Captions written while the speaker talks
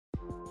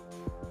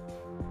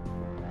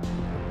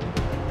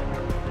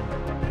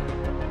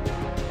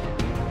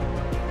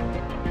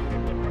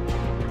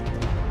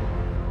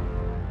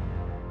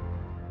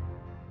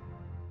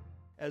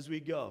as we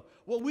go.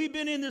 Well, we've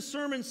been in this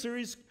sermon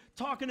series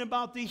talking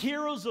about the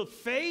heroes of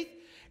faith,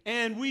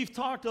 and we've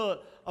talked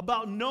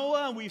about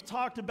Noah, and we've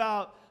talked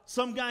about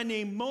some guy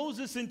named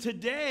Moses, and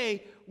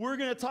today we're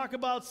going to talk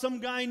about some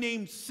guy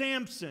named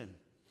Samson.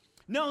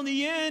 Now, in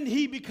the end,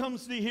 he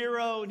becomes the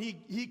hero, and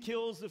he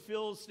kills the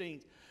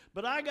Philistines.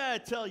 But I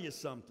got to tell you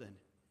something.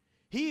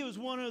 He was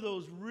one of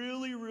those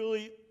really,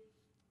 really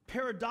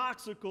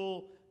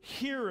paradoxical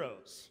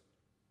heroes.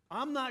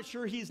 I'm not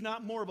sure he's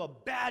not more of a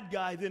bad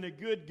guy than a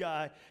good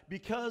guy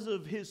because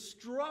of his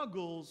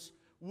struggles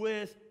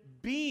with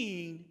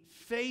being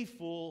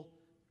faithful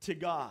to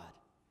God.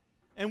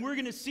 And we're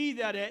going to see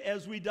that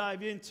as we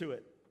dive into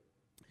it.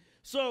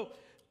 So,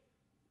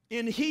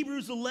 in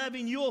Hebrews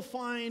 11, you'll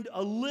find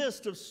a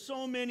list of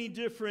so many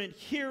different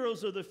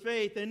heroes of the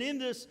faith. And in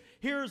this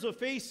Heroes of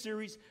Faith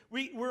series,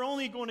 we're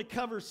only going to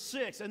cover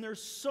 6. And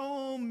there's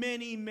so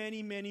many,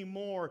 many, many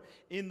more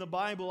in the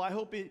Bible. I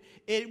hope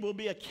it will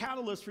be a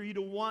catalyst for you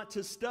to want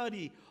to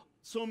study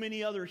so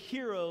many other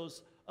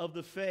heroes of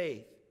the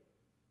faith.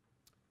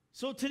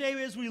 So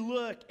today, as we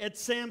look at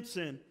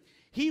Samson,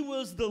 he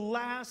was the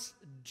last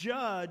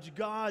judge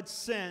God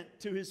sent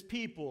to his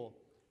people,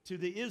 to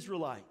the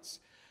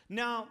Israelites.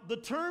 Now, the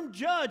term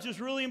judge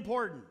is really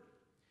important.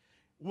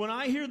 When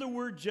I hear the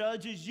word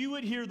judge, as you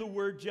would hear the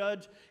word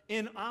judge,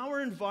 in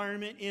our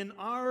environment, in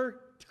our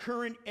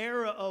current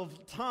era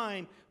of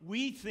time,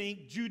 we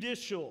think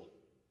judicial.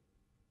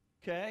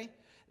 Okay?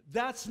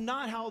 That's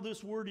not how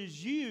this word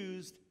is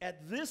used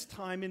at this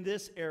time in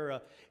this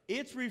era.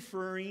 It's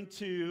referring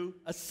to,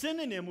 a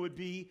synonym would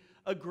be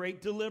a great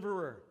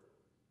deliverer.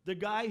 The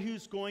guy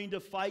who's going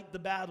to fight the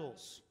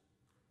battles.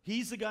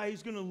 He's the guy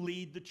who's going to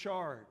lead the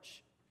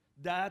charge.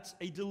 That's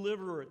a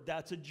deliverer.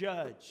 That's a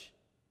judge.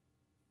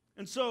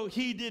 And so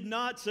he did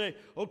not say,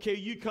 okay,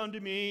 you come to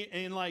me,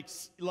 and like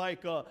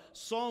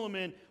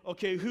Solomon,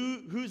 okay,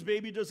 whose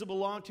baby does it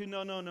belong to?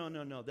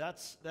 No.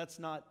 That's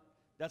not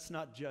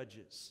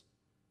judges.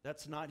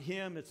 That's not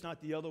him. It's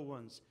not the other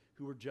ones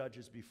who were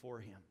judges before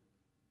him.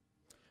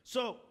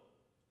 So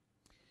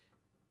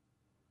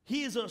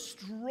he is a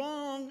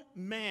strong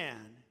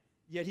man,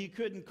 yet he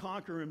couldn't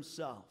conquer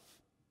himself.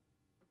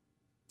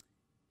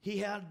 He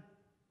had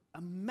a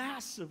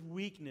massive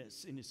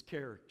weakness in his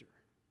character.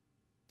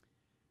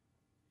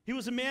 He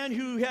was a man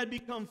who had to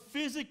become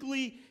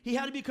physically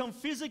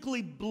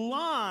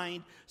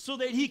blind so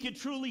that he could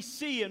truly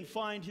see and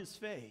find his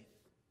faith.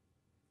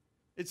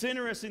 It's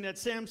interesting that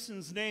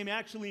Samson's name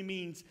actually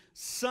means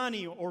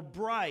sunny or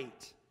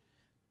bright.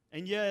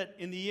 And yet,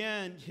 in the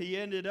end, he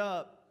ended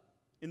up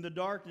in the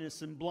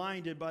darkness and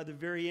blinded by the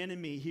very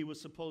enemy he was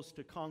supposed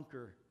to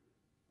conquer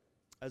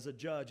as a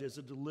judge, as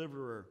a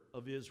deliverer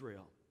of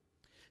Israel.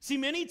 See,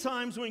 many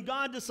times when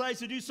God decides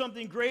to do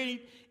something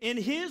great in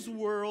his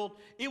world,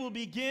 it will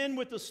begin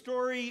with the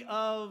story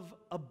of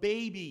a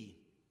baby.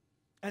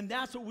 And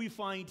that's what we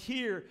find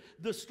here.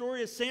 The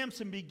story of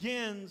Samson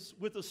begins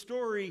with the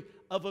story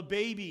of a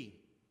baby.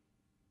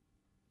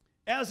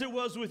 As it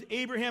was with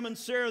Abraham and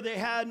Sarah, they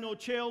had no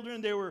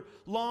children. They were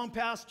long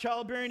past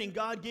childbearing, and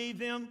God gave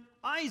them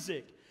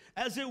Isaac.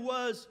 As it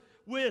was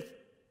with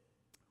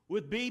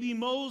baby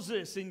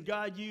Moses, and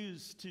God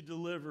used to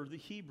deliver the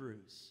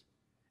Hebrews.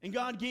 And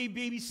God gave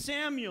baby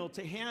Samuel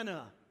to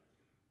Hannah.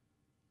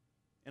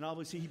 And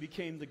obviously he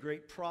became the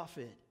great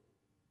prophet.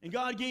 And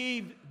God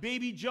gave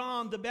baby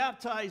John the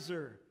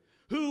baptizer,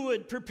 who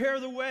would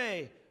prepare the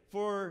way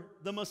for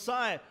the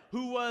Messiah,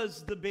 who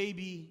was the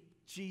baby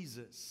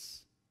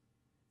Jesus.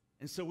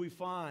 And so we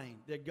find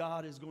that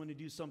God is going to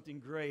do something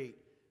great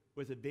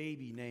with a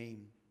baby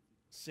named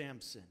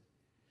Samson.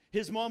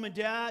 His mom and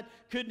dad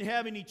couldn't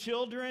have any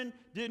children,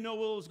 didn't know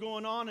what was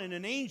going on, and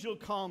an angel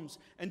comes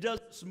and does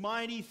this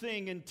mighty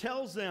thing and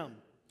tells them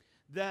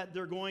that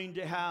they're going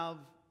to have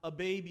a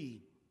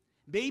baby.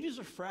 Babies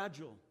are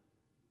fragile.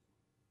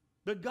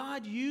 But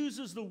God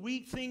uses the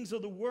weak things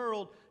of the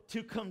world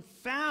to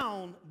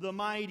confound the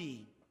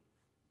mighty.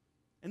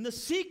 And the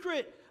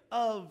secret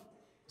of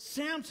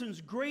Samson's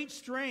great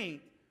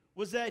strength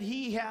was that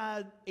he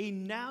had a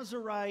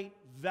Nazirite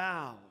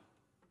vow.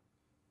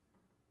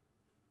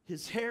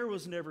 His hair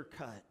was never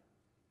cut.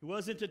 It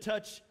wasn't to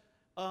touch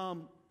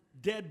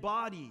dead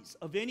bodies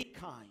of any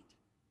kind.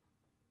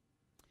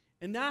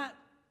 And that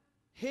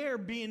hair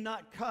being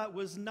not cut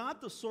was not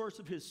the source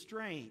of his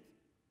strength.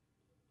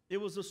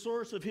 It was the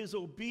source of his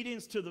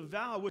obedience to the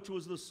vow, which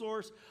was the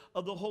source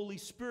of the Holy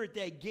Spirit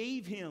that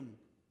gave him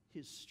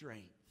his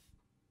strength.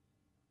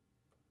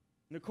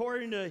 And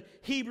according to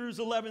Hebrews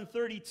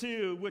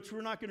 11:32, which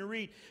we're not going to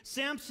read,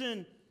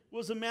 Samson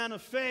was a man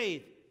of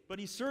faith, but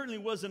he certainly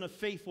wasn't a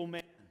faithful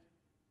man.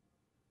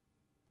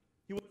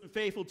 He wasn't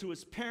faithful to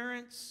his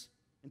parents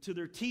and to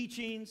their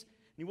teachings.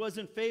 And he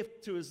wasn't faithful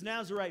to his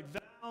Nazirite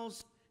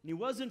vows. And he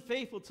wasn't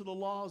faithful to the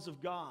laws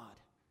of God.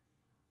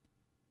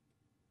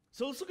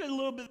 So let's look at a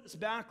little bit of this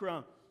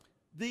background.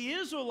 The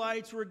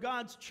Israelites were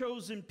God's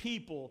chosen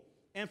people.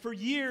 And for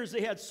years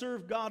they had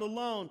served God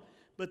alone.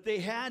 But they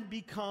had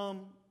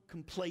become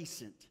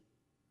complacent.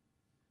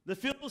 The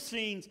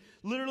Philistines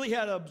literally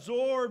had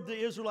absorbed the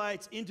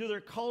Israelites into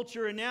their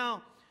culture. And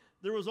now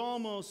there was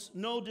almost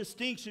no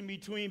distinction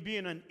between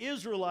being an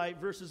Israelite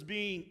versus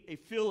being a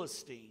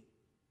Philistine.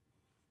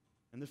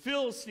 And the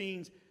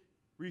Philistines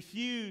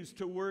refused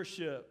to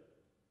worship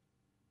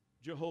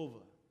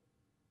Jehovah.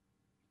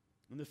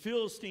 And the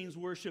Philistines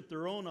worshiped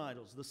their own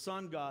idols, the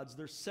sun gods,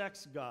 their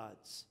sex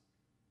gods.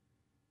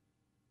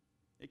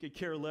 They could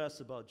care less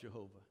about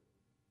Jehovah,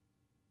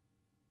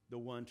 the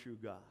one true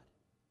God.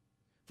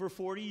 For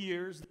 40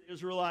 years, the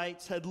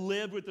Israelites had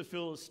lived with the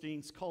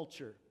Philistines'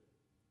 culture,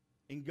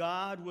 and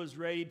God was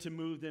ready to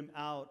move them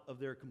out of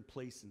their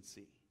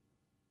complacency.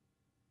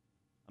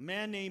 A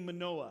man named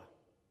Manoah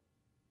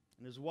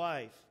and his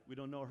wife, we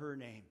don't know her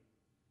name,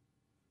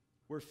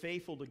 were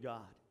faithful to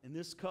God. And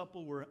this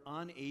couple were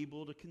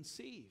unable to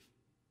conceive.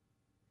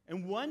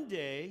 And one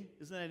day,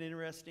 isn't that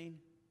interesting?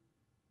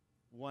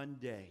 One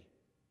day.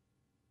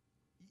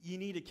 You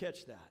need to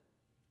catch that.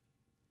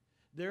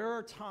 There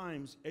are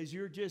times as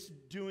you're just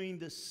doing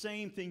the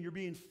same thing, you're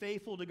being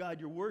faithful to God,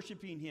 you're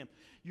worshiping Him,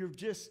 you're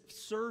just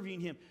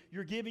serving Him,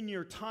 you're giving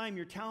your time,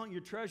 your talent,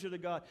 your treasure to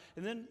God,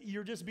 and then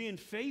you're just being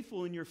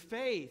faithful in your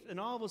faith, and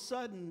all of a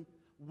sudden,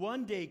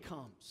 one day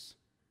comes.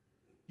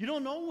 You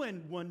don't know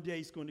when one day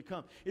is going to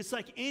come. It's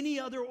like any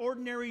other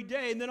ordinary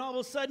day, and then all of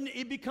a sudden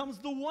it becomes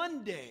the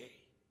one day.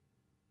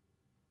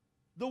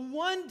 The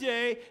one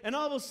day, and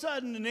all of a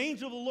sudden an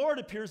angel of the Lord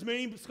appears.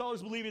 Many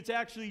scholars believe it's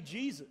actually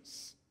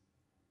Jesus.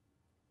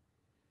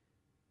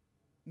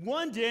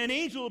 One day an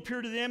angel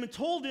appeared to them and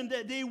told them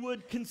that they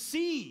would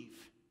conceive.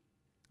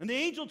 And the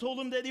angel told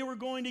them that they were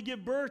going to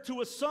give birth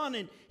to a son,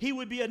 and he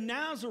would be a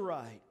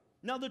Nazirite.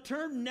 Now, the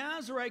term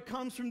Nazirite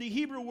comes from the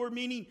Hebrew word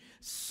meaning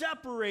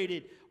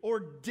separated or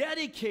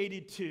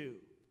dedicated to.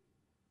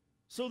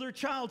 So their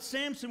child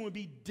Samson would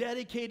be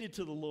dedicated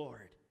to the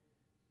Lord.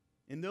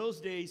 In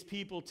those days,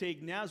 people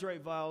take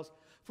Nazirite vows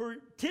for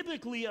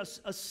typically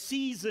a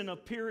season, a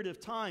period of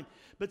time.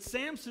 But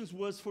Samson's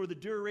was for the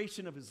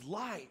duration of his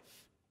life.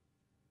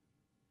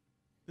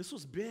 This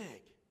was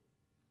big.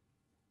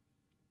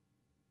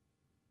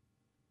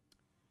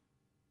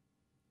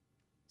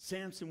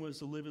 Samson was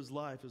to live his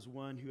life as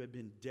one who had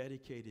been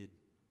dedicated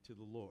to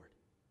the Lord.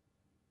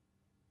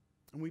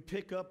 And we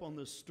pick up on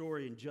this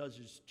story in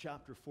Judges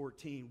chapter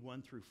 14,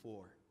 1 through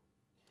 4.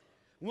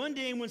 One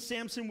day when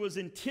Samson was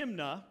in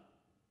Timnah,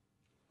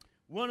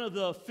 one of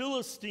the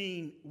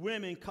Philistine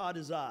women caught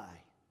his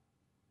eye.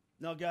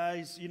 Now,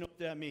 guys, you know what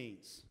that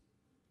means.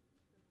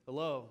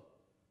 Hello?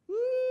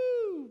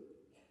 Woo!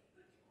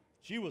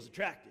 She was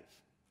attractive.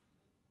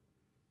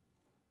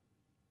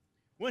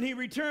 When he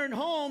returned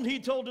home, he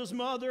told his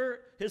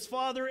mother, his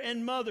father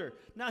and mother.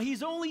 Now,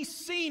 he's only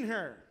seen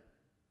her,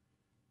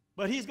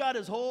 but he's got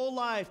his whole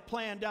life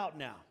planned out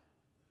now.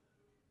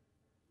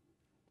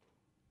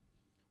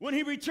 When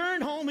he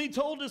returned home, he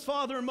told his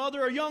father and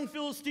mother, a young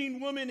Philistine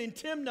woman in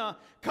Timnah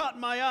caught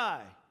my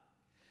eye.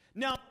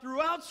 Now,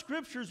 throughout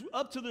scriptures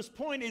up to this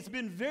point, it's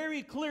been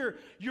very clear,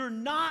 you're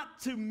not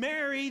to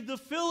marry the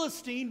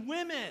Philistine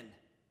women.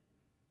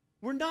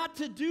 We're not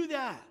to do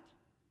that.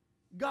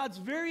 God's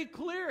very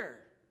clear.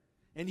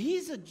 And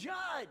He's a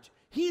judge.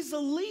 He's a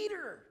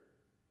leader.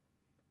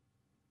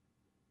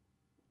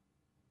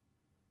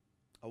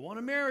 I want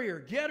to marry her.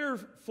 Get her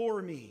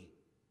for me.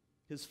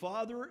 His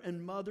father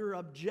and mother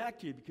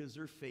objected because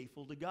they're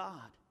faithful to God.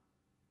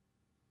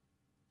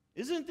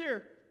 Isn't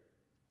there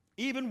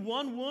even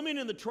one woman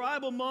in the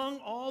tribe among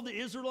all the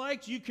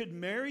Israelites you could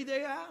marry,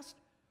 they asked?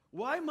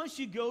 Why must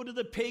you go to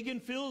the pagan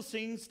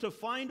Philistines to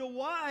find a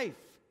wife?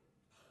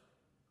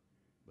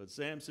 But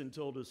Samson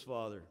told his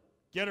father,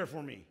 get her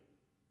for me.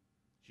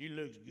 She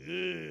looks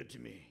good to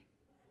me.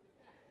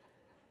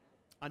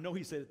 I know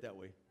he said it that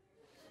way.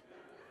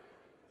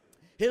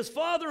 His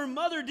father and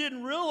mother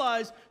didn't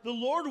realize the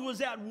Lord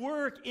was at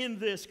work in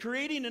this,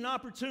 creating an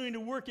opportunity to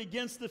work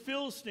against the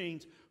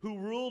Philistines who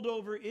ruled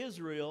over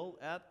Israel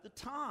at the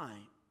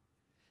time.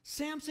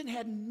 Samson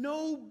had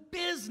no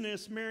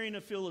business marrying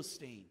a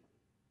Philistine.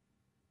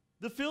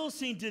 The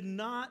Philistines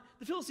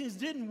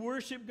didn't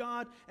worship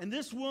God, and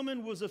this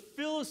woman was a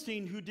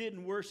Philistine who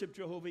didn't worship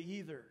Jehovah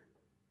either.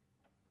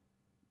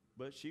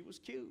 But she was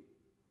cute.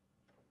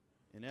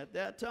 And at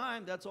that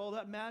time, that's all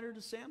that mattered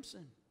to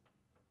Samson.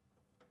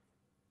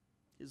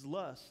 His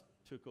lust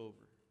took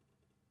over.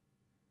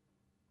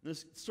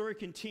 This story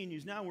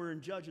continues. Now we're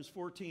in Judges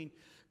 14.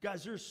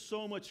 Guys, there's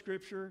so much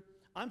scripture.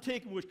 I'm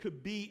taking what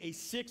could be a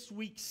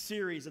 6-week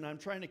series, and I'm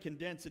trying to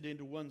condense it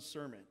into one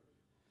sermon.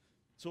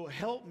 So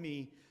help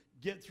me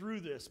get through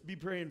this. Be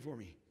praying for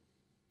me.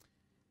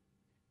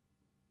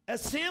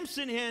 As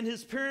Samson and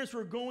his parents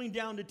were going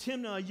down to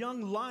Timnah, a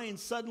young lion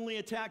suddenly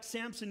attacked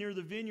Samson near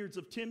the vineyards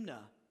of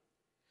Timnah.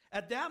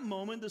 At that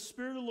moment, the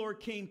Spirit of the Lord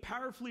came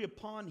powerfully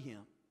upon him.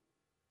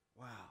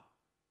 Wow.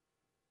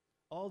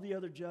 All the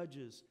other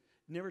judges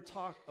never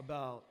talk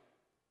about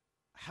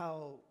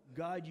how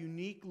God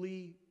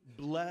uniquely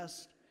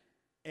blessed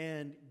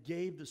and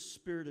gave the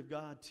Spirit of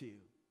God to.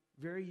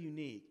 Very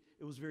unique.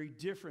 It was very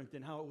different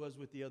than how it was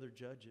with the other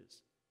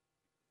judges.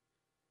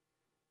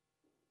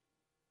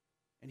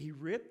 And he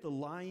ripped the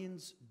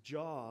lion's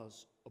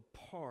jaws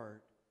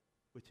apart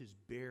with his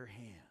bare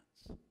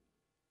hands.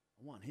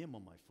 I want him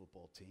on my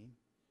football team.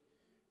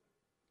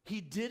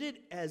 He did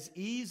it as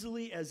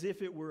easily as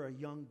if it were a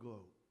young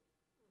goat.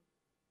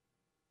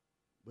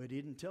 But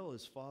he didn't tell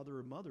his father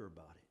or mother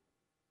about it.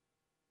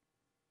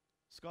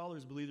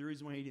 Scholars believe the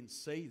reason why he didn't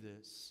say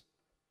this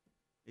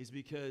is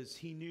because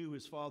he knew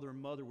his father and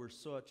mother were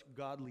such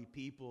godly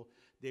people,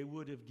 they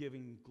would have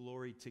given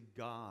glory to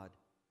God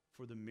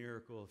for the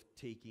miracle of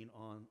taking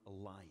on a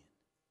lion.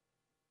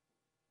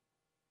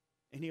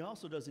 And he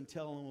also doesn't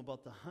tell them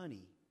about the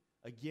honey,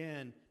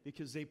 again,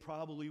 because they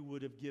probably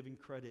would have given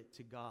credit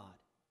to God.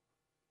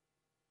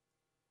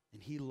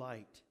 And he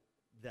liked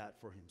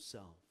that for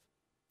himself.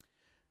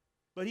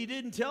 But he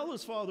didn't tell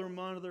his father and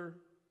mother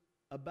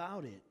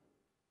about it.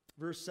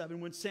 Verse 7,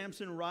 when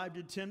Samson arrived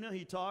at Timnah,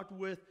 he talked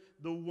with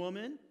the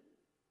woman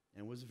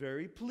and was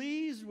very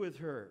pleased with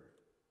her.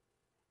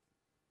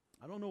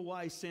 I don't know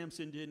why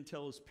Samson didn't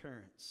tell his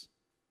parents,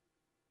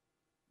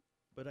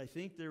 but I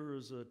think there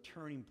was a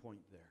turning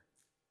point there.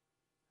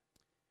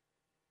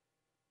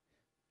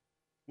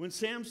 When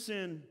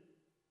Samson,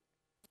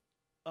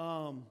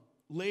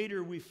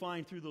 later we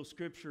find through those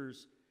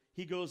scriptures,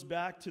 he goes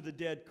back to the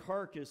dead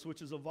carcass,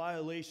 which is a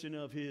violation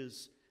of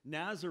his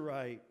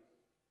Nazirite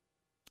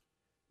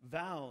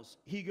vows.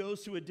 He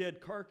goes to a dead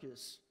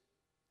carcass,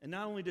 and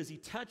not only does he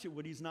touch it,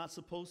 what he's not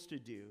supposed to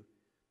do,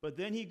 but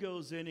then he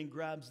goes in and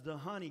grabs the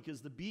honey,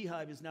 because the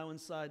beehive is now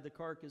inside the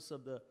carcass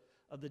of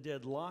the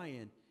dead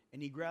lion,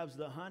 and he grabs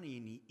the honey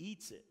and he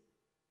eats it,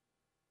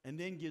 and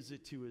then gives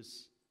it to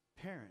his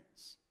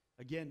parents.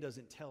 Again,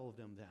 doesn't tell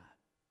them that.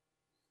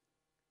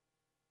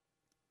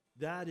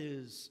 That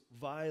is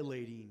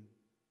violating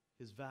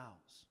his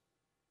vows.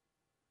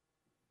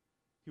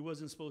 He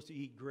wasn't supposed to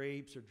eat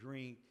grapes or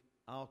drink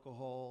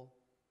alcohol.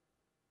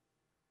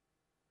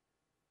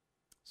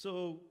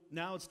 So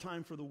now it's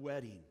time for the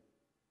wedding.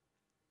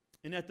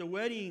 And at the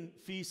wedding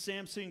feast,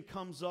 Samson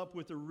comes up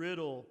with a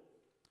riddle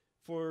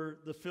for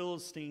the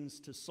Philistines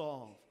to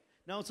solve.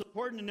 Now it's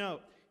important to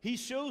note, he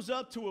shows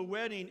up to a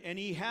wedding and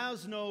he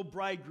has no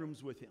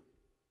bridegrooms with him.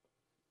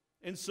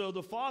 And so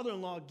the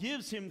father-in-law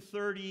gives him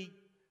 30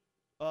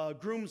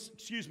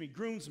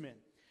 groomsmen.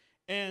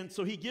 And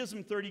so he gives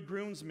him 30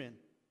 groomsmen.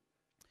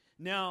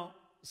 Now,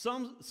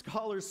 some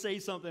scholars say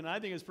something I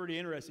think is pretty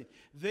interesting.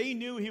 They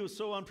knew he was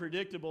so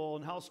unpredictable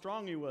and how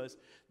strong he was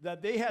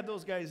that they had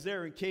those guys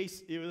there in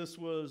case this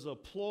was a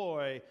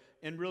ploy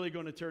and really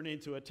going to turn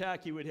into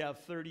attack. He would have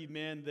 30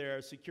 men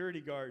there, security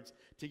guards,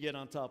 to get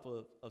on top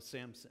of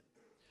Samson.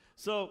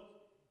 So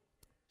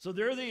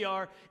there they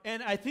are.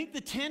 And I think the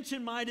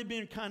tension might have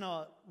been kind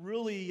of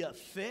really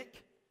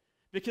thick,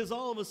 because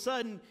all of a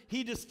sudden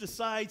he just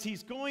decides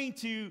he's going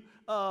to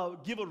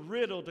give a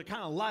riddle to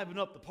kind of liven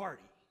up the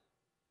party.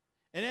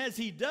 And as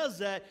he does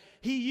that,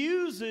 he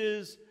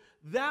uses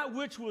that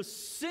which was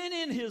sin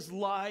in his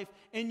life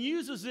and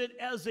uses it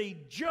as a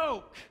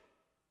joke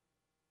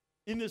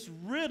in this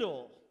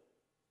riddle.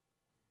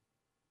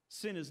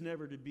 Sin is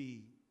never to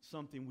be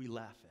something we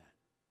laugh at.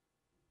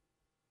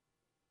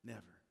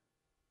 Never.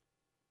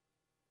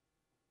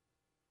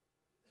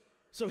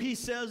 So he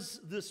says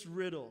this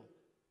riddle,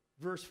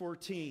 verse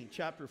 14,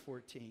 chapter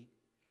 14.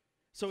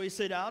 So he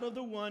said, out of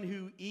the one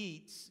who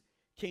eats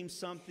came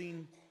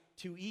something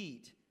to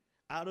eat.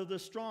 Out of the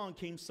strong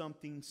came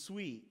something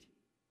sweet.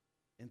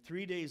 And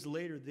 3 days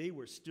later, they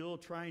were still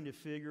trying to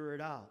figure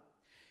it out.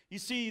 You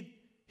see,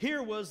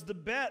 here was the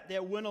bet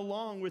that went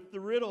along with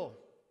the riddle.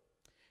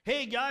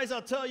 Hey, guys,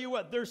 I'll tell you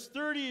what, there's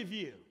 30 of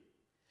you.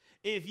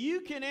 If you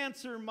can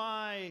answer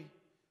my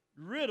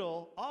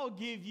riddle, I'll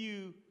give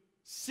you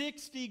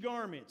 60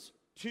 garments,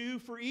 2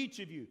 for each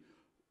of you.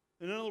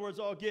 In other words,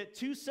 I'll get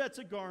 2 sets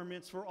of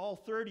garments for all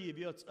 30 of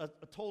you. It's a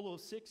total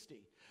of 60.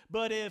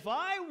 But if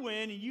I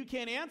win and you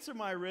can't answer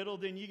my riddle,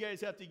 then you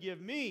guys have to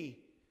give me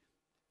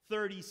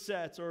 30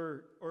 sets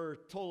or a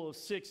total of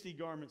 60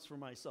 garments for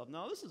myself.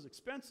 Now, this is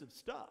expensive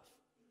stuff.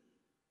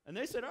 And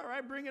they said, all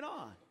right, bring it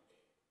on.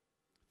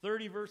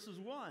 30 versus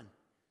 1.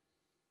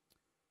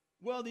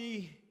 Well,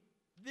 they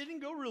didn't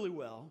go really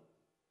well,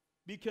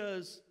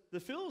 because the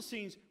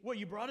Philistines, what,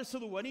 you brought us to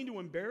the wedding to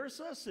embarrass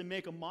us and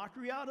make a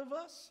mockery out of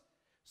us?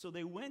 So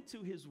they went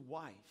to his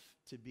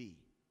wife-to-be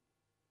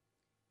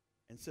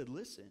and said,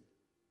 listen,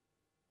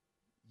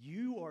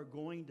 you are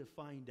going to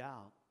find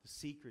out the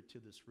secret to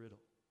this riddle.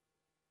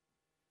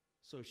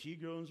 So she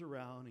goes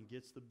around and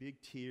gets the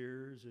big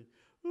tears and,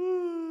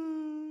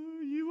 oh,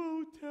 you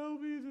won't tell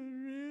me the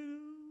riddle.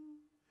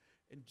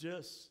 And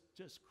just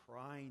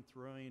crying,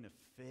 throwing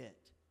a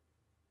fit,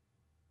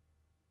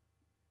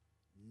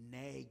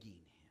 nagging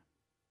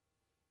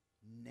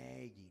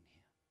him,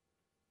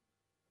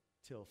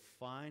 till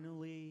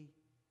finally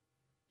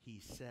he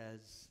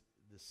says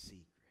the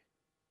secret.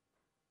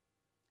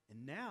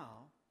 And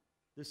now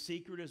the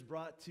secret is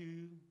brought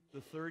to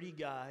the 30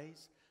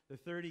 guys. The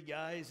 30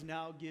 guys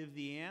now give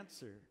the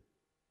answer.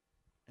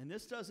 And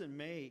this doesn't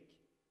make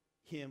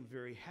him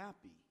very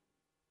happy.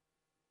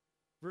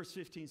 Verse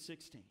 15,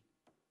 16.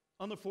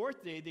 On the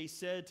 4th day, they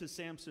said to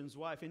Samson's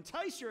wife,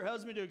 entice your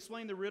husband to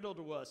explain the riddle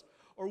to us,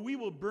 or we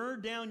will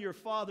burn down your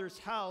father's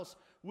house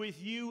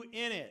with you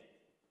in it.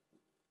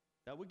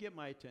 That would get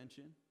my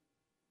attention.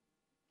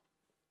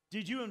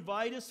 Did you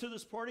invite us to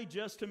this party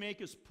just to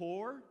make us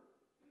poor?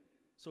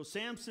 So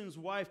Samson's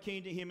wife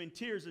came to him in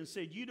tears and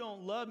said, you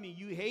don't love me,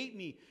 you hate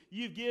me.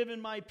 You've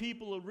given my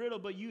people a riddle,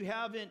 but you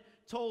haven't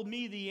told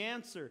me the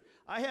answer.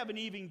 I haven't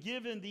even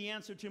given the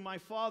answer to my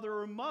father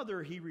or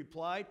mother, he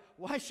replied.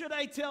 Why should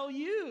I tell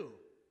you?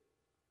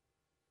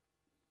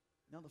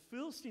 Now the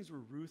Philistines were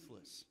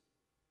ruthless.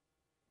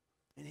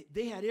 And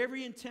they had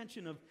every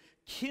intention of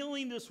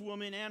killing this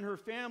woman and her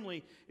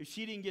family if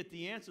she didn't get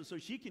the answer. So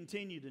she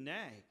continued to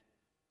nag.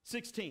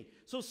 16.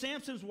 So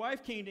Samson's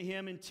wife came to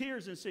him in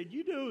tears and said,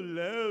 you don't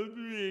love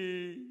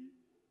me.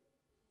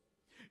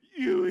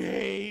 You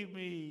hate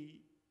me.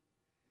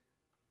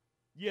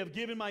 You have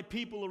given my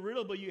people a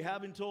riddle, but you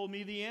haven't told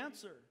me the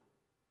answer.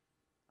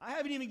 I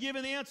haven't even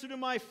given the answer to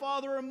my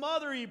father or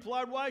mother, he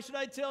replied. Why should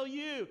I tell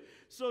you?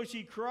 So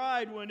she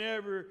cried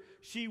whenever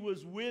she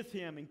was with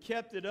him and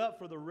kept it up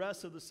for the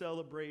rest of the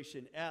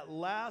celebration. At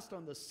last,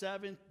 on the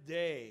 7th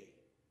day,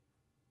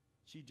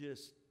 she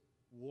just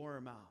wore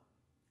him out.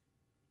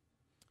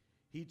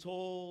 He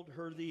told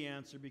her the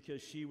answer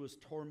because she was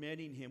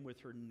tormenting him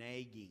with her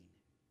nagging.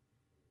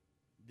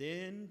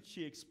 Then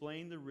she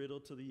explained the riddle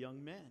to the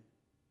young men.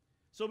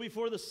 So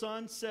before the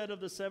sun set of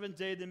the 7th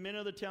day, the men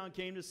of the town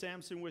came to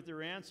Samson with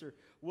their answer.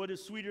 What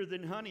is sweeter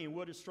than honey and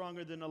what is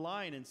stronger than a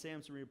lion? And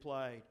Samson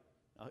replied,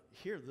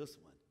 hear this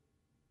one.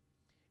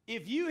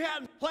 If you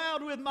hadn't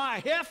plowed with my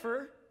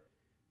heifer,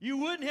 you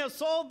wouldn't have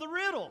solved the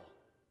riddle.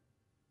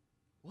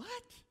 What?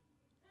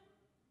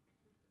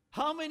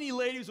 How many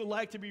ladies would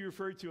like to be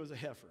referred to as a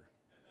heifer?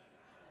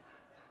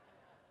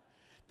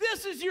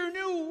 This is your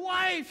new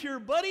wife here,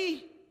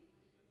 buddy.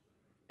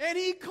 And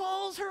he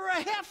calls her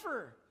a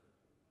heifer.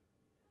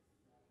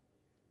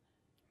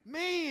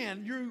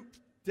 Man, you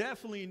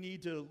definitely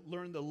need to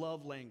learn the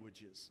love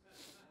languages.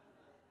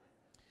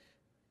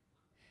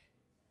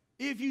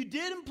 If you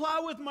didn't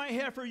plow with my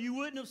heifer, you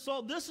wouldn't have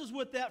solved. This is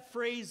what that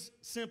phrase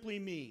simply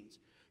means.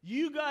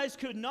 You guys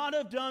could not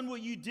have done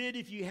what you did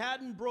if you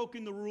hadn't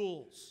broken the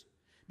rules.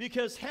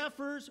 Because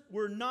heifers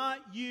were not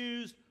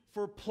used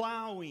for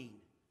plowing.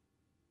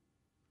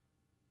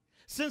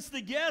 Since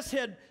the guests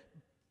had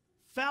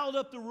fouled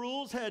up the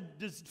rules, had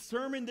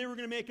determined they were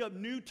going to make up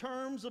new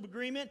terms of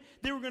agreement,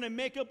 they were going to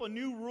make up a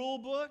new rule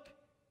book.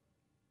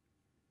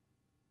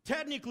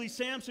 Technically,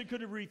 Samson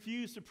could have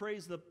refused to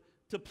pay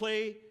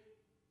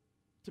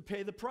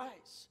the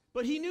price.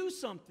 But he knew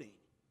something.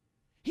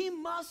 He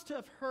must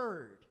have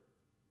heard.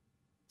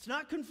 It's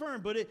not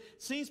confirmed, but it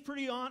seems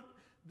pretty on.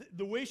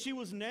 The way she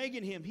was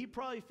nagging him, he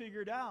probably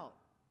figured out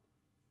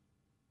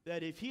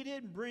that if he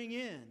didn't bring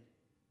in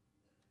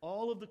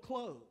all of the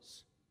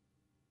clothes,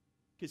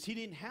 because he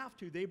didn't have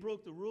to, they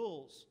broke the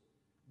rules,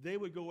 they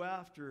would go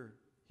after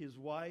his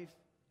wife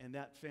and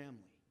that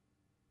family.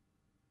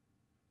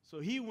 So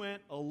he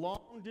went a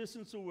long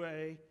distance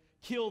away,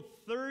 killed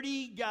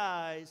 30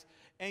 guys,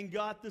 and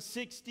got the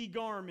 60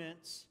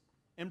 garments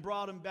and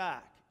brought them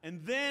back.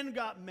 And then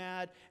got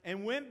mad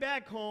and went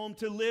back home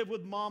to live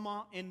with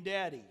mama and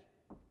daddy.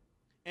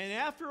 And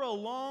after a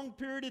long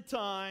period of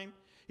time,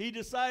 he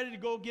decided to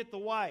go get the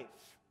wife.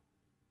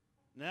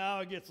 Now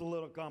it gets a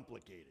little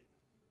complicated.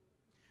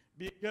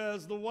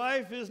 Because the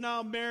wife is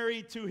now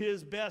married to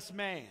his best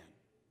man.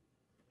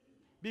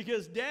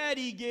 Because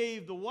daddy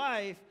gave the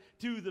wife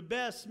to the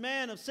best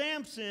man of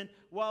Samson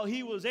while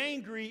he was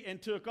angry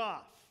and took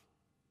off.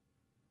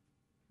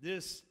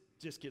 This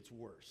just gets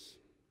worse.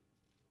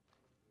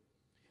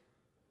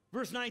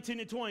 Verse 19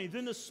 and 20.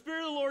 Then the Spirit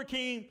of the Lord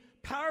came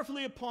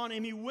powerfully upon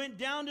him. He went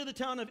down to the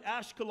town of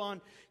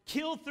Ashkelon,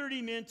 killed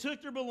 30 men,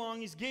 took their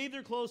belongings, gave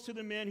their clothes to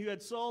the men who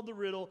had solved the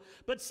riddle.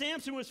 But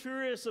Samson was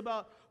furious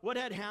about what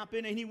had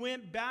happened, and he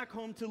went back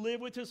home to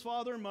live with his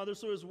father and mother.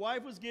 So his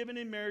wife was given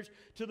in marriage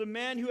to the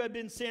man who had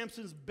been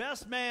Samson's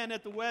best man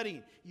at the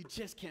wedding. You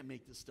just can't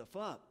make this stuff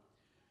up.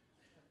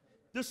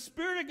 The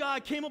Spirit of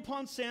God came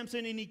upon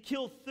Samson, and he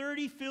killed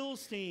 30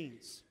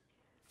 Philistines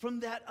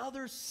from that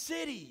other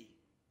city.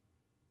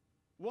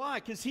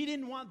 Why? Because he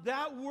didn't want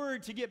that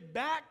word to get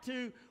back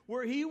to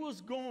where he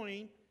was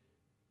going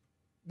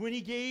when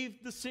he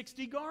gave the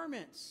 60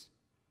 garments.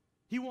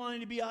 He wanted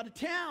to be out of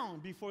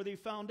town before they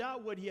found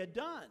out what he had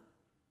done.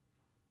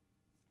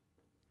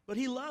 But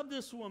he loved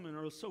this woman,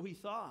 or so he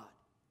thought.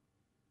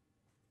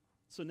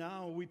 So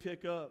now we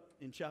pick up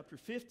in chapter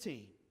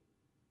 15.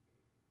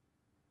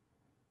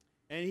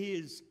 And he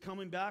is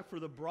coming back for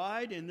the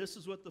bride, and this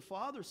is what the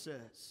father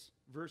says.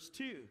 Verse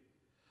 2.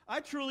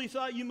 I truly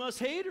thought you must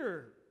hate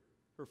her.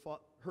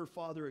 Her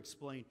father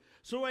explained.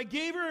 So I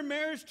gave her in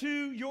marriage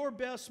to your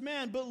best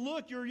man. But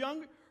look,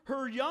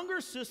 her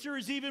younger sister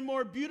is even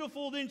more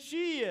beautiful than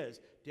she is.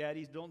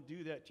 Daddies, don't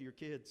do that to your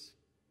kids.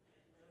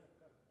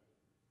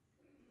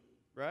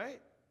 Right?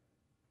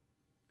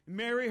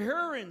 Marry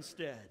her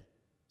instead.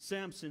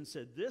 Samson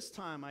said, this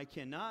time I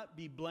cannot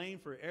be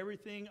blamed for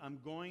everything I'm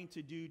going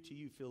to do to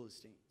you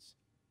Philistines.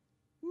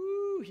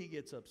 Woo, he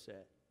gets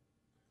upset.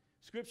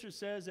 Scripture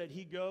says that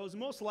he goes,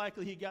 most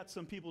likely he got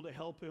some people to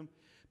help him,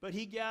 but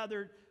he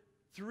gathered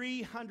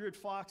 300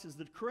 foxes.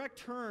 The correct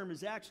term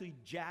is actually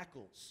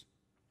jackals.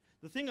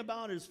 The thing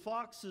about it is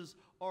foxes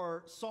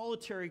are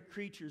solitary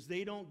creatures.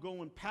 They don't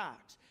go in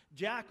packs.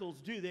 Jackals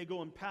do. They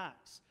go in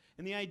packs.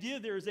 And the idea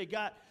there is they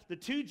got the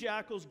two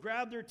jackals,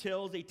 grabbed their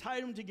tails, they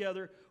tied them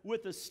together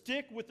with a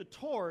stick with a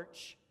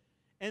torch,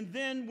 and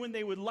then when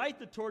they would light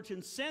the torch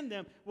and send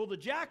them, well, the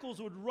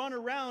jackals would run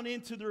around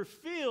into their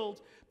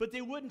fields, but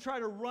they wouldn't try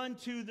to run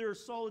to their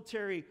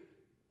solitary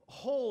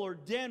hole or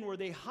den where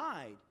they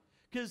hide.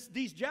 Because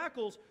these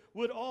jackals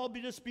would all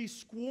just be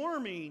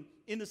squirming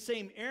in the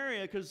same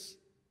area because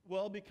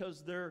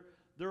they're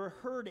a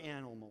herd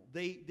animal.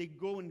 They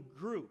go in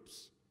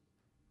groups.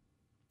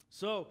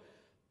 So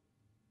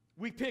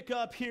we pick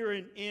up here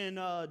in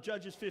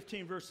Judges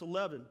 15, verse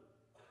 11.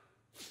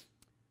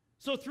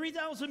 So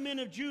 3,000 men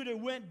of Judah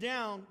went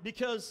down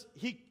because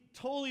he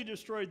totally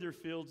destroyed their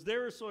fields. They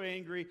were so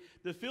angry.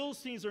 The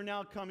Philistines are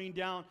now coming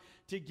down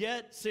to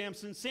get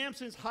Samson.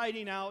 Samson's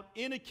hiding out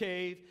in a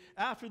cave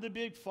after the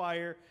big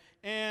fire.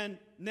 And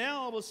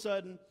now all of a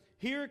sudden,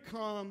 here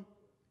come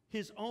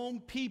his own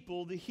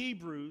people, the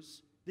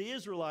Hebrews, the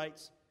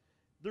Israelites.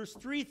 There's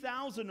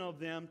 3,000 of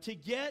them to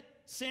get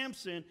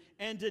Samson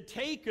and to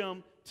take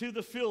him to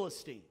the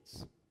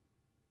Philistines.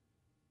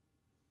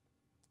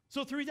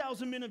 So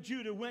 3,000 men of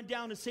Judah went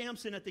down to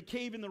Samson at the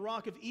cave in the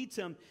rock of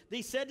Etam.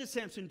 They said to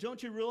Samson,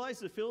 "Don't you realize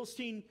the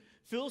Philistines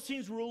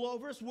rule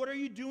over us? What are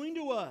you doing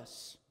to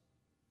us?"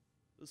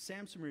 But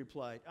Samson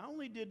replied, "I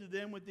only did to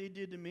them what they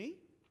did to me."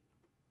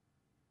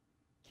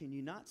 Can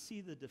you not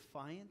see the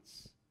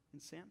defiance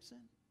in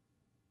Samson?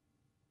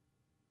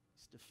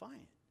 He's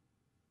defiant.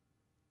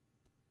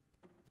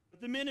 But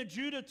the men of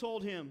Judah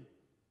told him,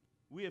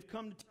 "We have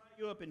come to tie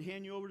you up and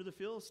hand you over to the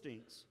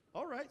Philistines."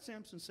 "All right,"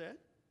 Samson said,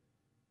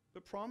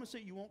 "but promise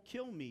that you won't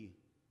kill me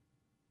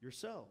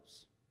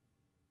yourselves."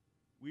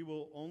 "We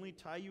will only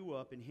tie you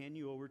up and hand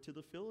you over to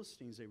the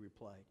Philistines," they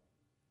replied.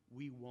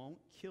 "We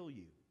won't kill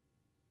you."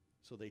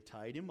 So they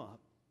tied him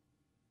up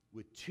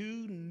with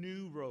 2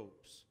 new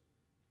ropes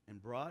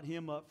and brought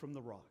him up from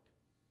the rock.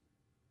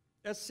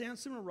 As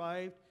Samson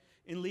arrived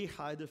in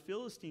Lehi, the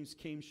Philistines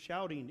came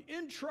shouting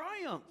in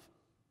triumph.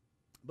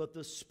 But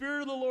the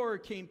Spirit of the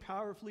Lord came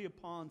powerfully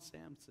upon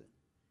Samson,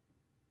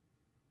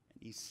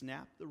 and he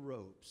snapped the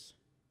ropes.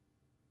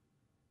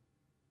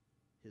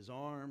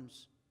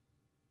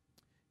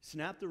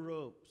 Snapped the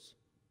ropes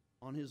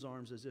on his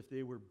arms as if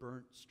they were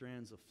burnt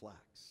strands of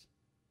flax,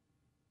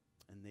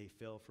 and they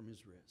fell from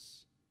his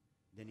wrists.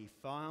 Then he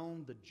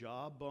found the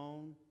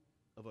jawbone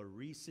of a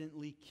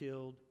recently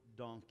killed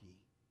donkey.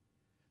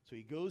 So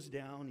he goes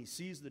down, he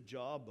sees the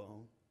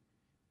jawbone,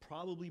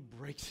 probably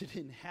breaks it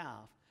in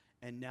half,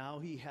 and now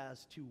he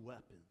has 2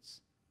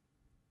 weapons.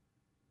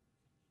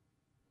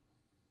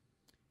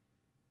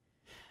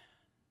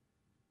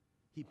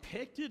 He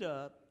picked it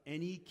up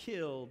and he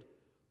killed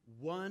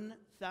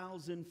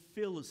 1,000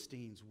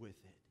 Philistines with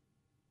it.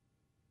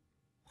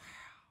 Wow.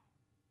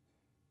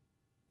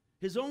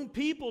 His own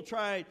people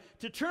tried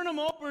to turn him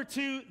over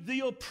to the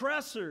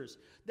oppressors.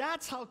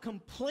 That's how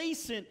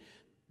complacent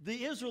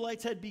the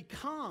Israelites had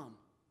become.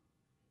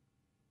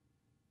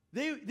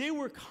 They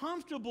were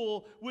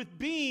comfortable with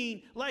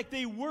being like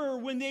they were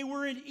when they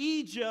were in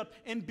Egypt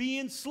and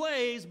being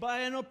slaves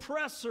by an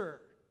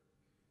oppressor.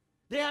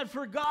 They had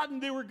forgotten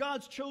they were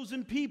God's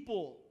chosen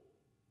people.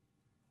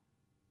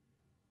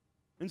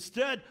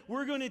 Instead,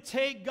 we're going to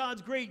take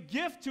God's great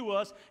gift to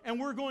us and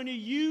we're going to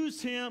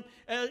use him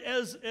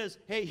as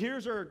hey,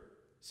 here's our,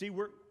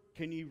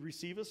 can you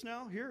receive us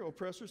now? Here,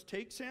 oppressors,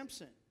 take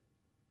Samson,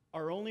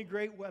 our only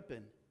great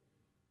weapon,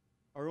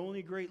 our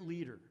only great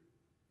leader.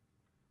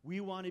 We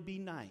want to be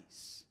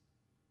nice.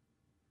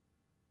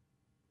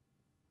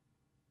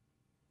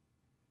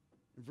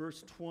 In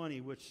verse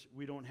 20, which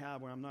we don't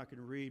have, where I'm not going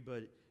to read,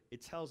 but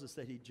it tells us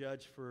that he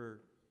judged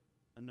for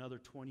another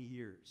 20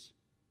 years.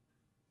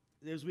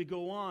 As we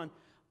go on,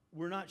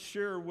 we're not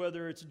sure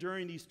whether it's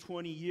during these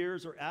 20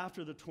 years or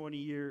after the 20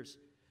 years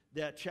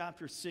that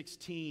chapter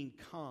 16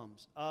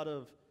 comes. Out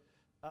of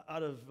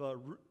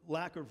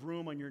lack of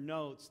room on your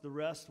notes, the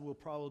rest will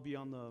probably be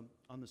on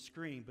the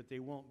screen, but they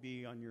won't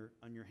be on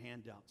your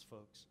handouts,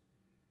 folks.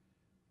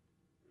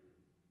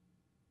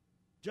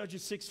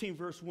 Judges 16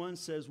 verse 1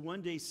 says,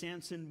 "One day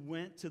Samson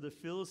went to the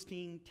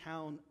Philistine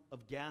town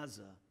of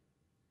Gaza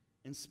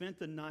and spent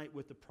the night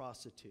with a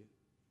prostitute."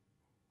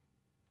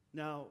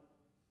 Now,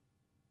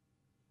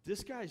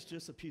 this guy's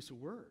just a piece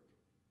of work.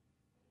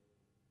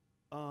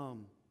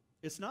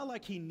 It's not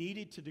like he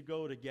needed to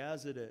go to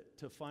Gaza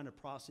to find a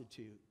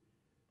prostitute.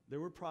 There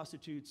were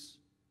prostitutes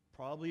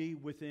probably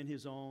within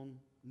his own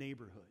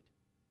neighborhood.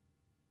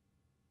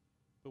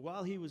 But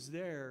while he was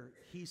there,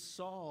 he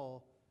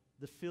saw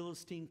the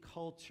Philistine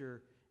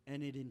culture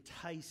and it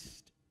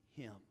enticed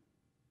him.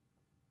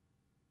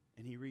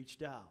 And he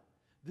reached out.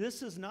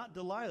 This is not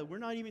Delilah. We're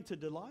not even to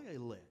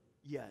Delilah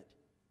yet.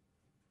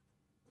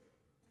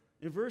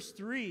 In verse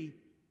 3,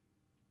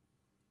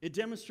 it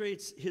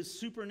demonstrates his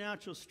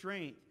supernatural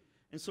strength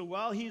And so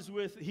while he's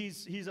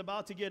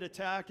about to get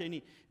attacked, and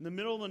in the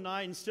middle of the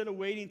night, instead of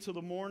waiting till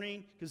the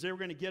morning, because they were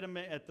going to get him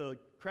at the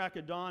crack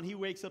of dawn, he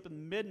wakes up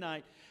in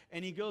midnight,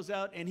 and he goes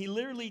out, and he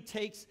literally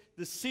takes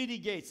the city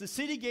gates. The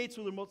city gates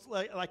were the most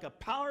like a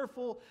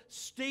powerful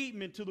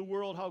statement to the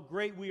world how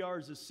great we are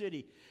as a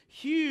city.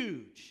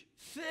 Huge,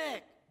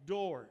 thick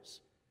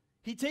doors.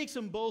 He takes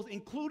them both,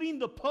 including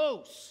the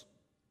posts,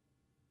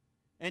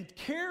 and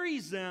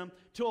carries them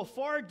to a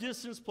far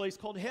distance place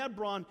called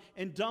Hebron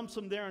and dumps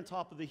them there on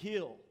top of the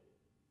hill.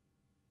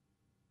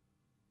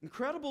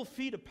 Incredible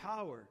feat of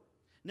power.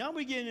 Now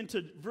we get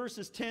into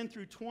verses 10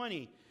 through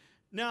 20.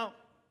 Now,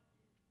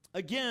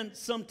 again,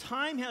 some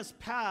time has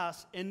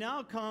passed, and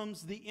now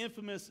comes the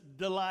infamous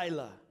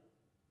Delilah.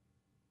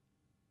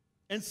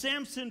 And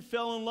Samson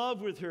fell in love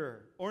with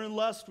her, or in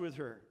lust with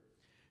her.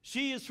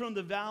 She is from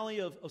the valley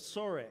of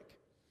Sorek.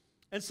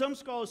 And some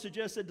scholars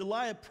suggest that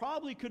Delilah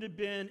probably could have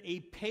been a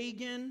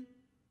pagan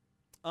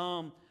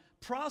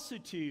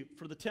prostitute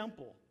for the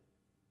temple.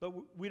 But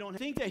we don't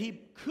think that he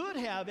could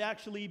have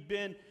actually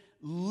been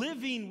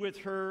living with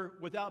her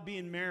without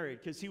being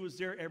married, because he was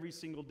there every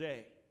single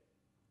day.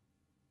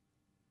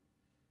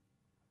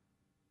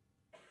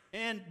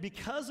 And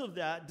because of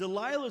that,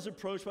 Delilah is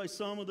approached by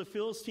some of the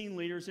Philistine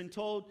leaders and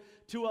told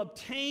to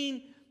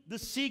obtain the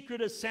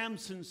secret of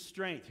Samson's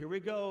strength. Here we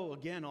go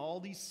again,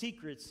 all these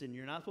secrets, and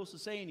you're not supposed to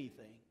say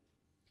anything.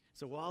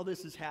 So while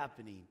this is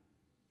happening,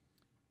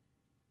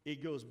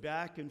 it goes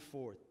back and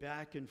forth,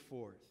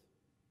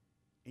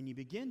 and you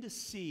begin to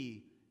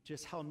see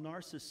just how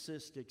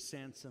narcissistic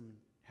Samson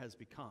has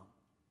become.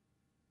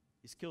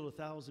 He's killed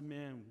 1,000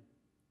 men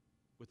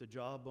with the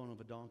jawbone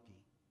of a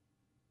donkey.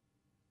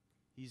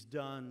 He's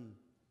done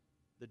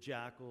the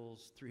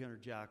jackals,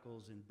 300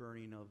 jackals, and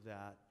burning of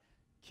that.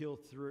 Killed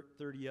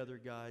 30 other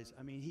guys.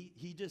 I mean,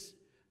 he just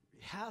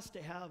has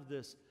to have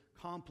this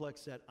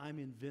complex that I'm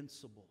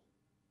invincible.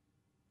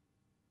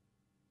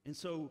 And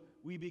so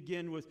we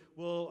begin with,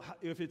 well,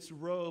 if it's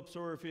ropes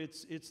or if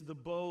it's the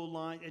bow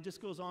line, it just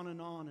goes on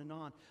and on and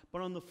on.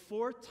 But on the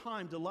fourth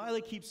time,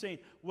 Delilah keeps saying,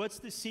 what's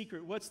the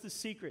secret? What's the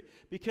secret?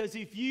 Because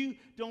if you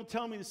don't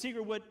tell me the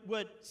secret,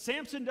 what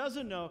Samson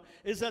doesn't know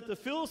is that the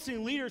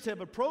Philistine leaders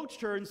have approached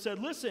her and said,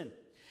 listen,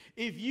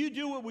 if you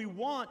do what we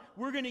want,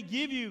 we're going to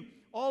give you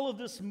all of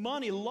this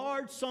money,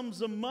 large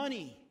sums of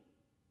money.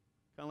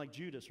 Kind of like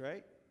Judas,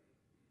 right?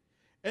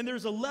 And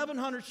there's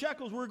 1,100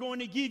 shekels we're going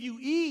to give you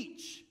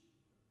each.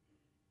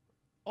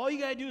 All you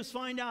got to do is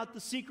find out the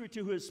secret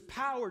to his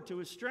power, to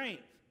his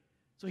strength.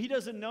 So he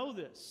doesn't know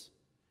this.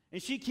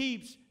 And she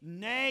keeps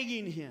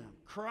nagging him,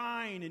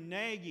 crying and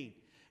nagging.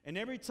 And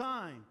every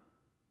time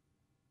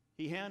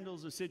he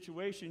handles a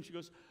situation, she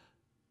goes,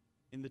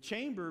 in the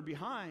chamber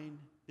behind,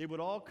 they would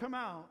all come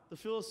out, the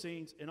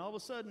Philistines, and all of a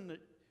sudden,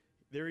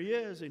 there he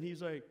is, and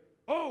he's like,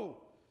 oh,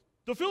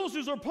 the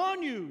Philistines are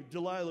upon you,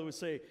 Delilah would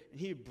say. And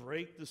he'd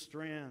break the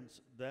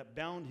strands that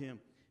bound him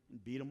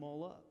and beat them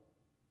all up.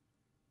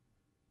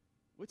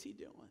 What's he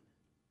doing?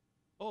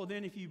 Oh,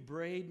 then if you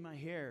braid my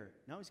hair.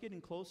 Now he's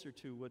getting closer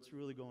to what's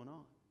really going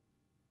on.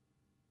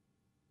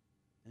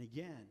 And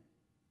again,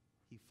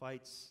 he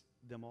fights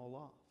them all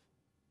off.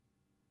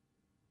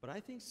 But I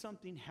think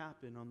something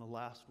happened on the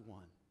last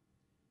one.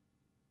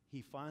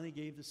 He finally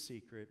gave the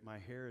secret. My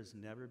hair has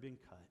never been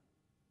cut.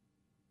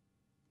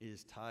 It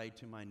is tied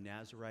to my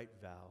Nazirite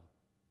vow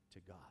to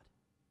God.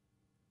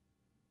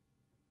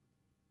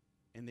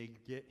 And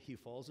he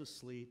falls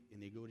asleep,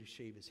 and they go to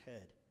shave his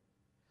head.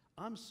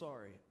 I'm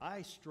sorry,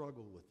 I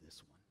struggle with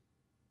this one.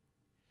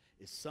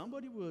 If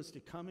somebody was to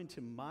come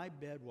into my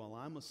bed while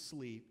I'm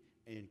asleep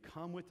and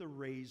come with a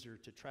razor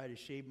to try to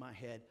shave my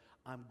head,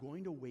 I'm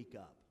going to wake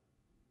up.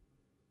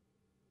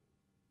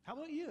 How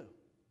about you?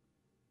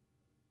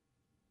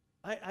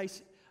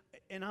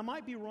 And I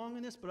might be wrong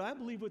in this, but I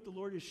believe what the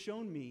Lord has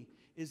shown me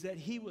is that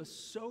he was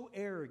so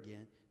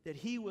arrogant, that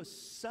he was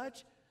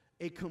such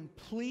a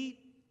complete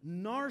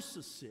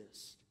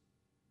narcissist,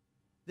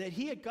 that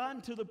he had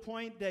gotten to the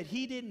point that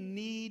he didn't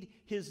need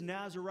his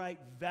Nazirite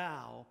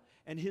vow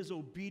and his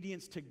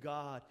obedience to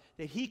God,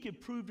 that he could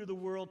prove to the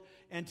world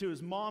and to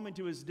his mom and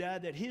to his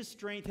dad that his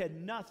strength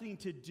had nothing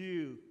to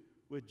do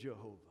with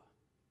Jehovah.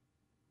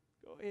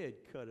 Go ahead,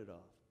 cut it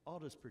off. I'll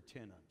just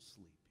pretend I'm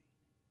sleeping.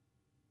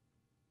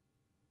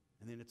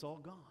 And then it's all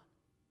gone.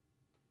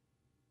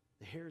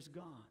 The hair's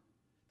gone.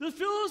 The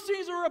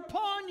Philistines are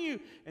upon you.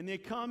 And they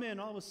come in,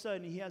 all of a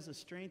sudden, he has the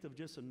strength of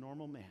just a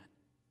normal man.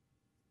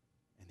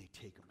 And they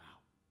take him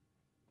out.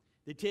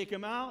 They take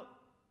him out,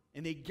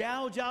 and they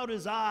gouge out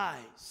his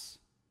eyes.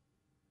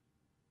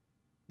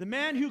 The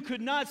man who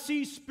could not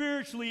see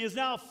spiritually is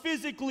now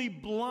physically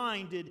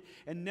blinded,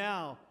 and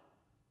now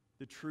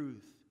the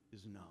truth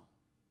is known.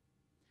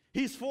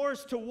 He's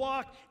forced to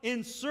walk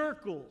in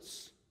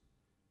circles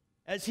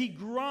as he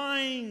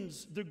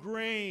grinds the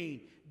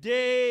grain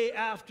day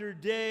after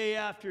day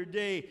after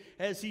day,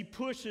 as he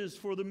pushes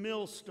for the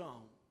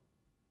millstone.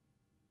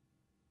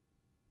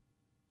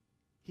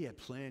 He had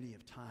plenty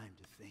of time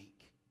to think.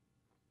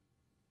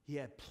 He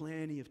had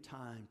plenty of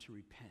time to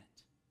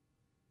repent.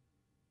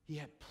 He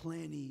had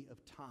plenty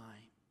of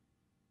time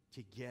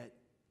to get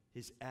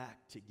his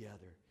act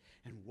together.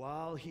 And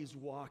while he's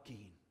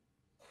walking,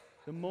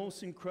 the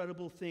most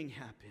incredible thing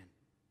happened.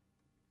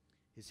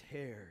 His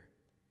hair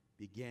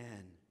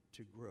began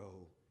to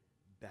grow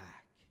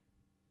back.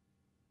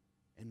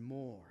 And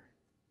more,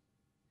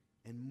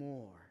 and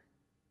more,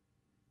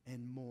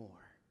 and more.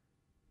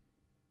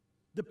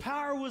 The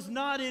power was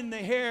not in the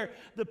hair.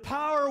 The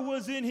power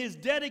was in his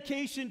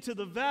dedication to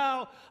the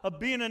vow of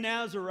being a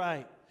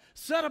Nazirite.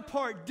 Set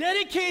apart,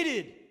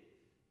 dedicated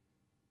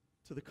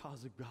to the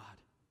cause of God.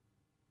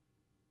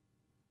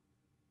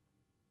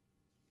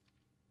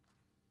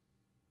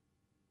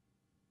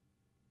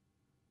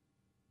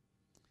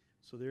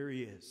 So there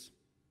he is.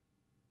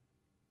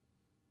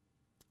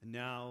 And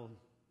now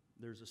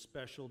there's a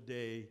special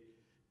day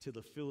to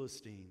the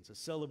Philistines, a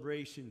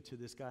celebration to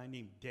this guy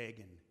named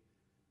Dagon,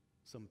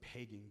 some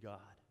pagan god.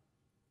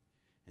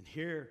 And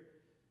here,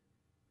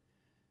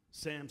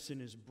 Samson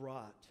is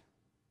brought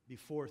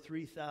before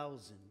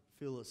 3,000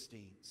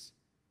 Philistines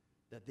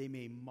that they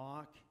may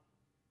mock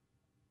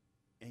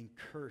and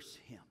curse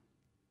him.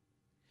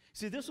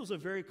 See, this was a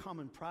very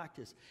common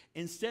practice.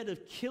 Instead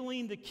of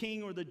killing the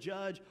king or the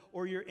judge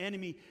or your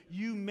enemy,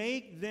 you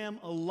make them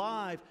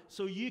alive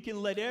so you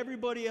can let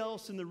everybody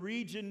else in the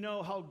region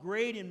know how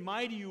great and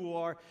mighty you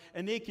are,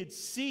 and they could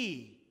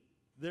see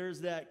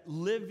there's that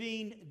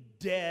living,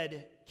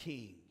 dead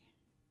king.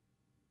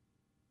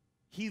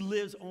 He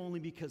lives only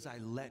because I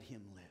let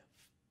him live.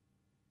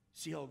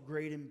 See how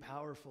great and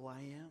powerful I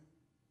am?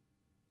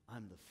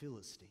 I'm the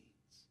Philistines.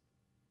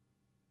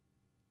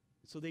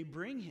 So they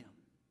bring him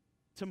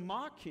to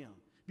mock him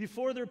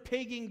before their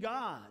pagan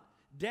god,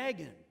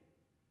 Dagon.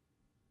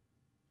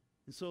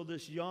 And so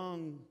this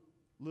young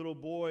little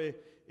boy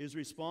is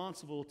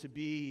responsible to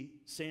be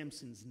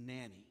Samson's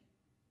nanny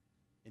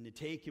and to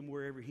take him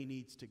wherever he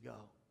needs to go.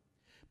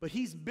 But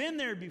he's been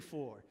there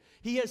before.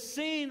 He has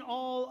seen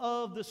all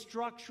of the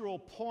structural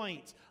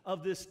points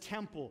of this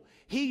temple.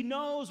 He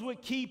knows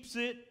what keeps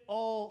it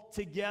all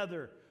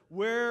together,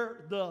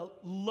 where the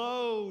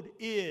load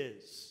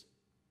is.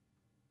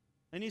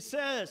 And he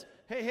says,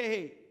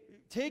 hey,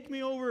 take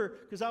me over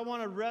because I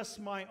want to rest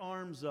my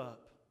arms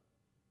up.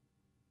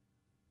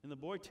 And the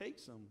boy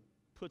takes them,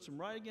 puts them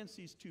right against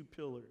these two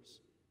pillars,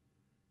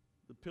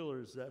 the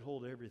pillars that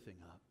hold everything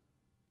up.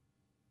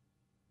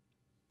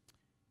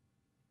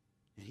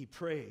 And he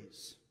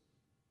prays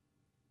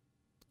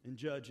in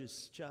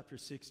Judges chapter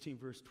 16,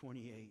 verse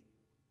 28.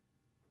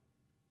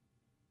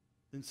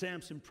 Then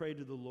Samson prayed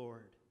to the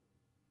Lord,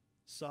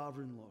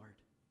 Sovereign Lord,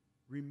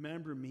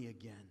 remember me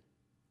again.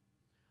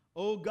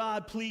 Oh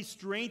God, please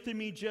strengthen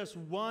me just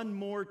one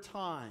more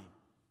time.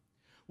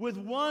 With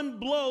one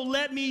blow,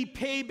 let me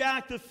pay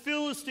back the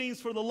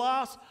Philistines for the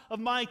loss of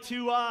my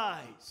two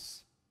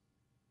eyes.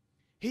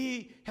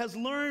 He has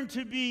learned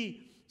to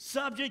be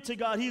subject to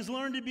God. He's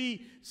learned to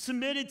be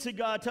submitted to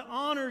God, to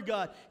honor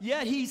God.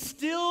 Yet he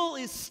still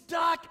is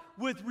stuck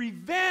with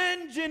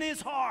revenge in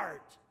his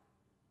heart.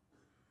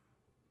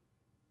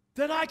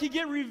 That I could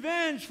get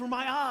revenge for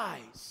my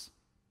eyes.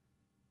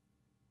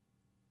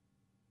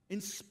 In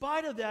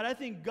spite of that, I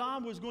think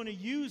God was going to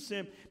use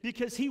him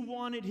because he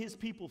wanted his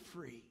people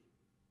free.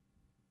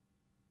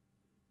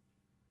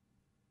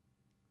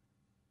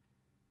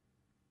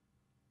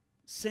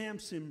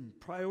 Samson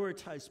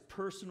prioritized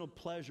personal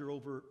pleasure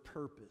over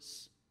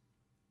purpose.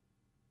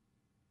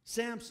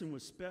 Samson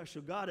was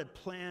special. God had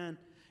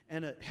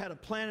had a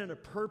plan and a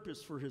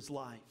purpose for his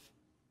life.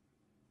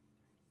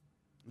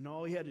 And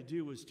all he had to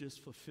do was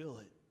just fulfill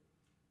it.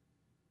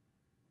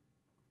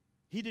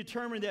 He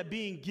determined that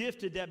being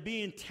gifted, that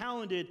being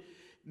talented,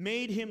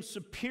 made him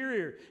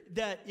superior,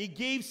 that it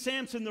gave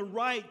Samson the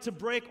right to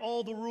break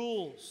all the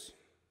rules,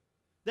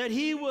 that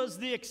he was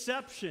the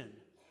exception.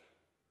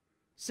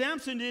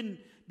 Samson didn't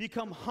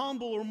become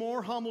humble or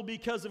more humble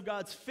because of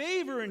God's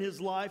favor in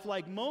his life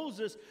like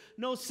Moses.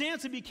 No,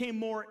 Samson became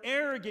more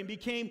arrogant,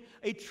 became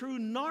a true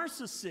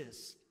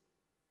narcissist.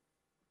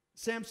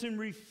 Samson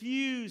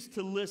refused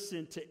to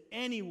listen to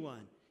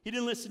anyone. He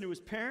didn't listen to his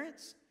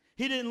parents.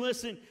 He didn't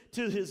listen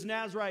to his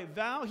Nazirite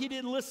vow. He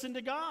didn't listen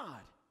to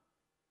God.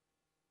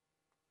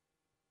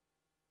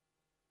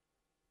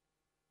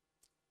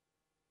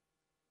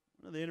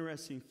 One of the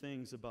interesting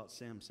things about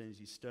Samson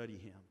as you study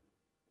him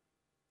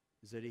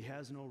is that he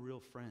has no real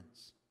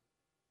friends.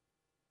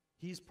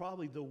 He's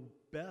probably the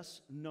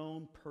best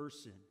known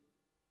person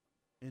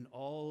in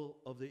all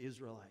of the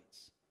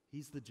Israelites.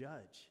 He's the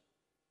judge.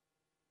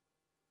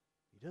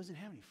 He doesn't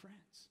have any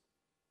friends.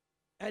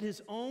 At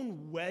his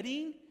own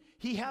wedding,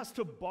 he has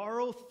to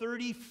borrow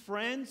 30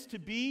 friends to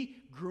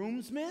be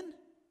groomsmen?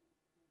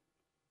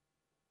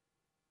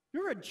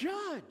 You're a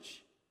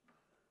judge.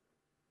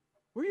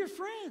 Where are your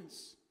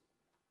friends?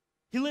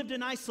 He lived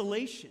in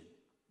isolation.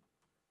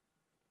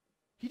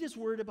 He just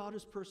worried about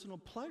his personal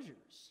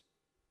pleasures.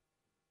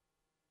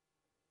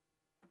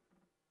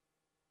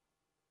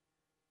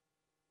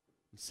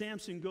 And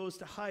Samson goes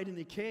to hide in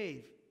the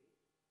cave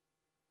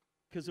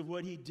because of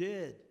what he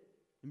did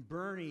in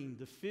burning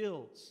the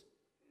fields.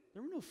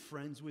 There were no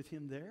friends with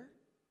him there.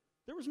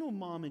 There was no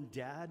mom and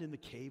dad in the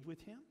cave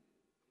with him.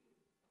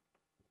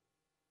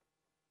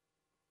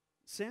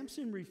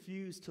 Samson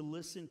refused to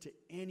listen to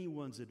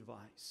anyone's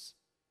advice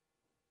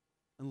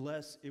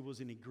unless it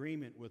was in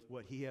agreement with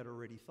what he had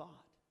already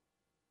thought.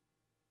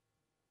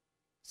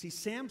 See,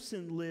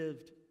 Samson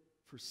lived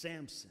for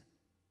Samson.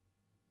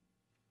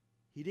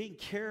 He didn't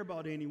care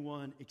about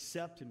anyone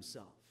except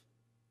himself.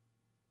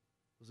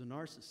 He was a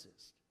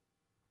narcissist.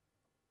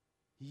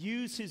 He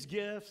used his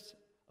gifts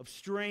of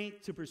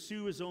strength to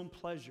pursue his own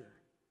pleasure.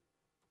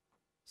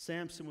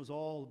 Samson was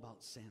all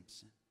about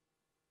Samson.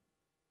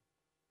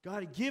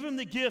 God had given him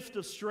the gift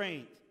of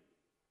strength,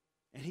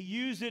 and he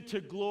used it to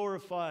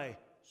glorify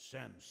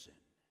Samson.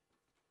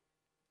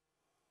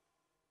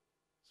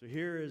 So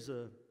here is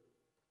a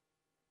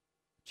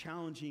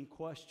challenging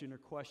question or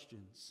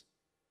questions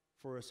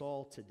for us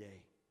all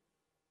today.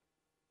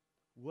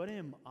 What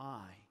am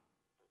I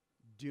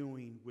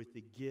doing with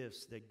the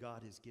gifts that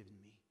God has given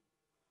me?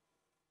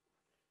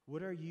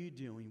 What are you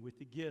doing with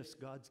the gifts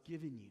God's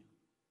given you?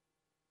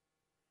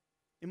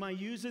 Am I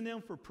using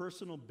them for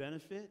personal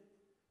benefit,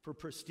 for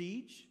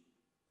prestige,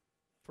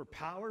 for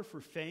power,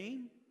 for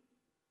fame?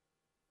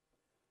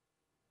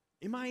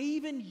 Am I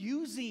even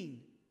using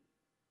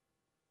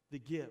the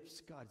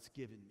gifts God's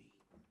given me?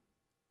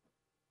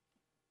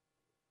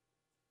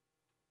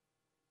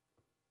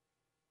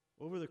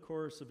 Over the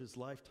course of his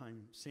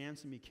lifetime,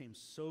 Samson became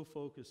so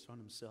focused on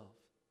himself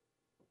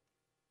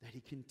that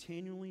he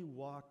continually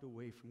walked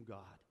away from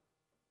God.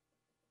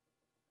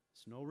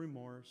 There's no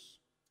remorse.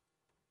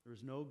 There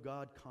was no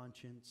God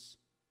conscience.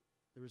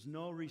 There was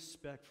no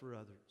respect for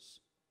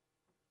others.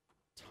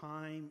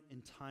 Time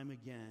and time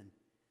again,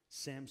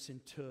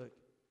 Samson took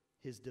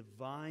his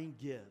divine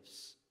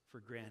gifts for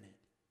granted,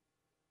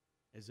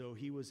 as though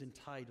he was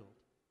entitled,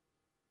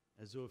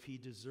 as though if he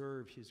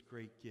deserved his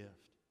great gift.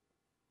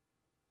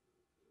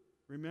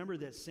 Remember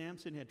that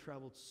Samson had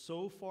traveled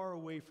so far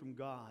away from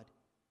God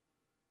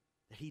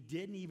that he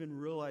didn't even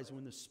realize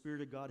when the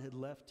Spirit of God had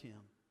left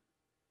him.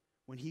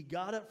 When he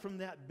got up from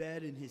that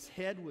bed and his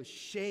head was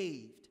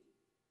shaved,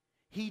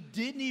 he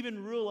didn't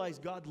even realize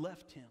God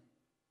left him.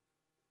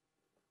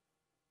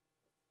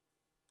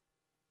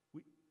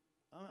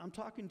 I'm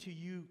talking to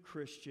you,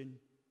 Christian.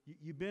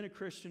 You've been a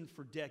Christian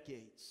for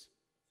decades,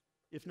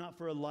 if not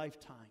for a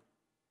lifetime.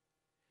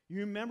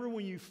 You remember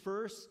when you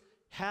first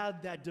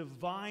had that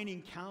divine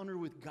encounter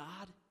with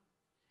God?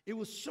 It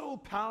was so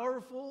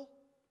powerful.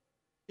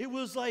 It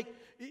was like,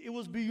 it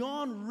was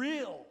beyond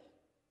real.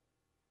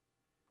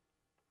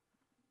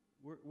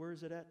 Where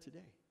is it at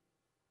today?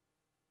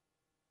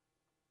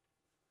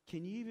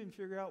 Can you even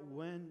figure out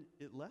when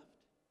it left?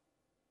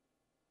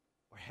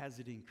 Or has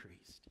it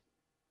increased?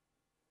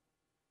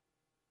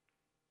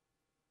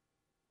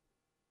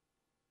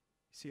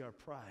 See, our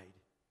pride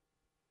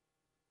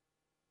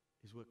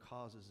is what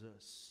causes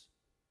us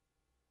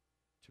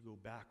to go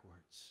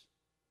backwards.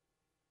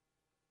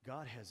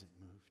 God hasn't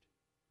moved.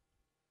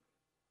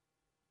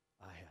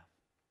 I have.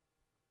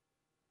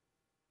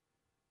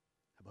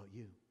 How about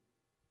you?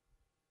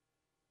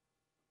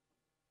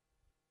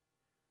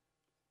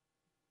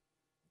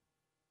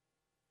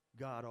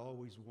 God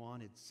always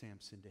wanted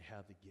Samson to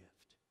have the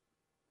gift,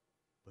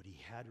 but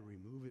he had to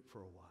remove it for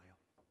a while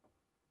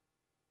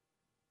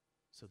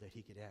so that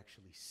he could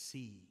actually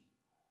see,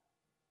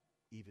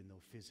 even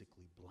though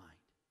physically blind.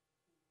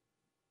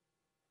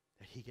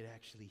 That he could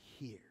actually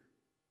hear.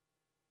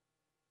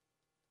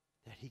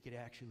 That he could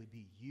actually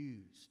be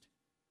used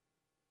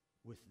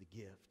with the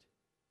gift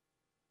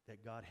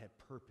that God had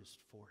purposed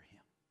for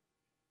him.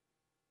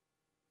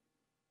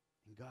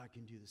 And God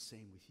can do the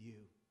same with you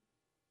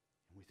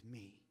and with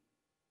me.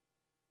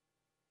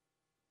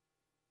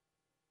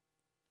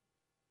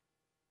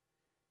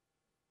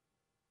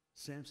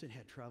 Samson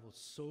had traveled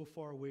so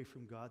far away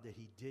from God that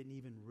he didn't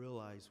even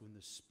realize when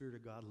the Spirit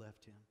of God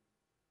left him.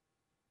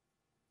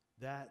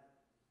 That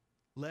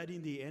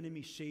letting the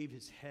enemy shave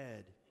his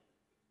head,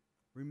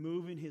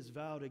 removing his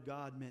vow to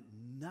God, meant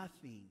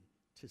nothing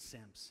to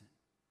Samson.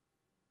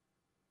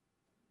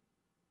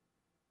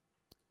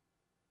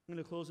 I'm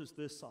going to close with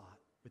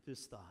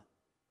this thought.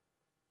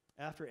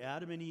 After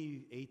Adam and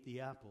Eve ate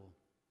the apple,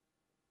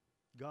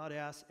 God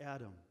asked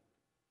Adam,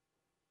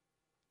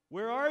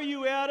 "Where are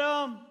you,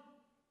 Adam?"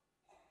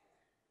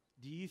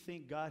 Do you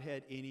think God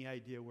had any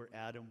idea where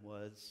Adam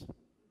was?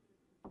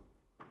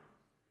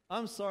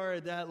 I'm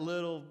sorry, that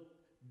little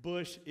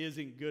bush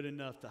isn't good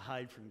enough to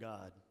hide from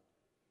God.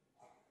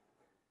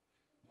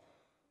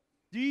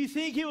 Do you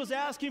think he was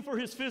asking for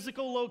his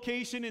physical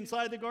location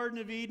inside the Garden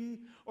of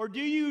Eden? Or do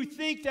you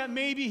think that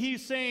maybe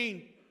he's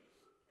saying,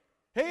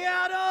 "Hey,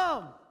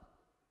 Adam,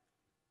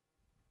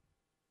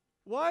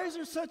 why is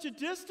there such a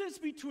distance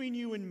between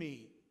you and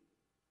me?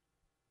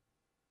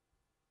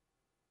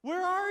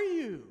 Where are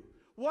you?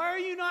 Why are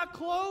you not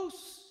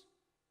close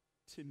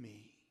to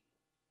me?"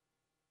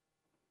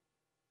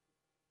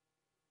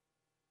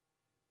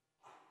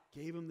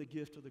 Gave him the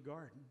gift of the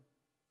garden.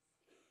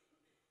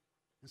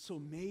 And so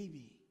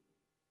maybe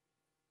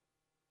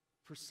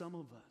for some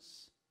of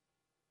us,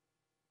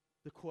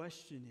 the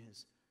question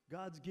is,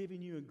 God's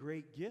giving you a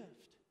great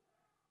gift,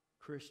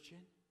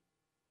 Christian.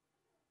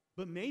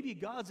 But maybe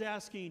God's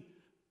asking,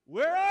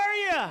 "Where are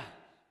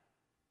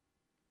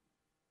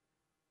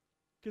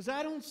because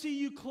I don't see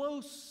you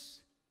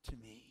close to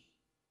me.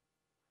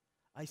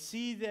 I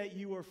see that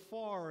you are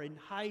far and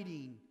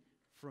hiding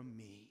from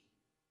me.